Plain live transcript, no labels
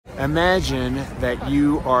Imagine that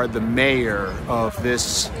you are the mayor of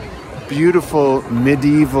this beautiful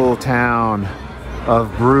medieval town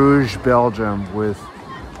of Bruges, Belgium, with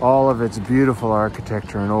all of its beautiful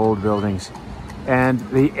architecture and old buildings. And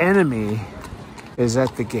the enemy is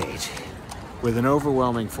at the gate with an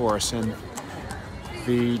overwhelming force. And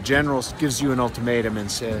the general gives you an ultimatum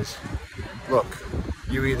and says, look,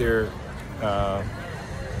 you either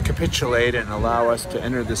capitulate and allow us to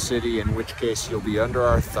enter the city, in which case you'll be under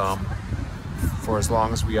our thumb for as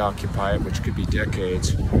long as we occupy it, which could be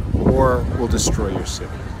decades, or we'll destroy your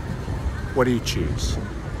city. What do you choose?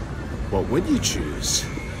 What would you choose?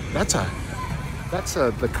 That's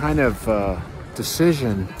the kind of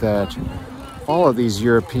decision that all of these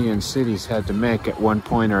European cities had to make at one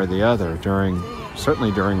point or the other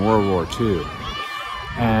certainly during World War II.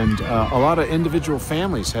 And a lot of individual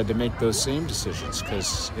families had to make those same decisions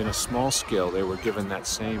because in a small scale they were given that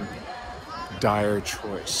same dire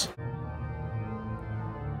choice.